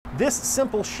This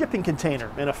simple shipping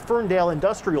container in a Ferndale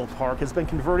industrial park has been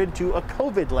converted to a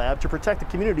COVID lab to protect the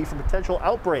community from potential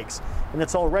outbreaks, and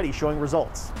it's already showing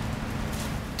results.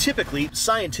 Typically,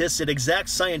 scientists at Exact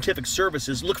Scientific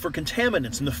Services look for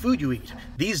contaminants in the food you eat.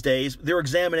 These days, they're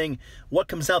examining what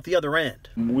comes out the other end.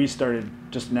 We started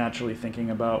just naturally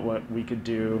thinking about what we could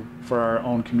do for our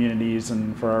own communities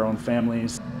and for our own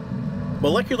families.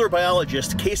 Molecular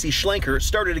biologist Casey Schlenker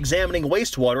started examining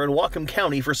wastewater in Whatcom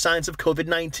County for signs of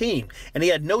COVID-19, and he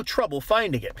had no trouble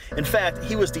finding it. In fact,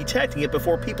 he was detecting it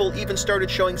before people even started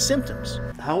showing symptoms.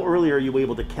 How early are you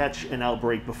able to catch an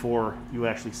outbreak before you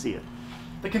actually see it?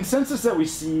 The consensus that we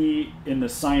see in the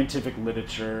scientific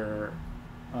literature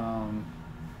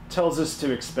tells us to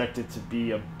expect it to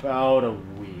be about a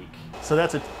week. So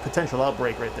that's a potential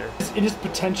outbreak right there. It is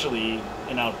potentially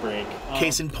an outbreak.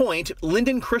 Case in point,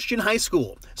 Linden Christian High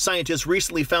School. Scientists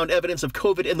recently found evidence of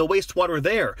COVID in the wastewater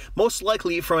there, most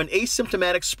likely from an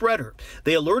asymptomatic spreader.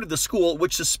 They alerted the school,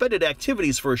 which suspended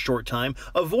activities for a short time,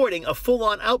 avoiding a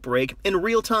full-on outbreak in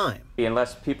real time.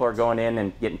 Unless people are going in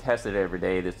and getting tested every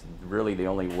day, this is really the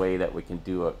only way that we can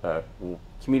do a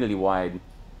community-wide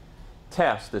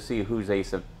test to see who's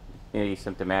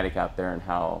asymptomatic out there and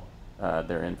how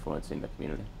they're influencing the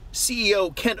community.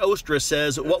 CEO Kent Ostra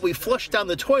says what we flushed down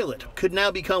the toilet could now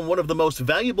become one of the most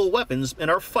valuable weapons in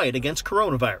our fight against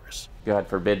coronavirus. God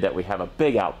forbid that we have a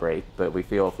big outbreak, but we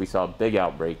feel if we saw a big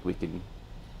outbreak, we could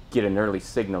get an early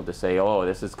signal to say, oh,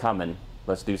 this is coming.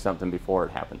 Let's do something before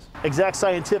it happens. Exact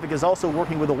Scientific is also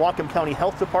working with the Whatcom County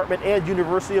Health Department and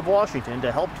University of Washington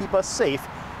to help keep us safe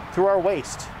through our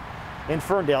waste. In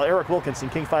Ferndale, Eric Wilkinson,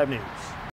 King 5 News.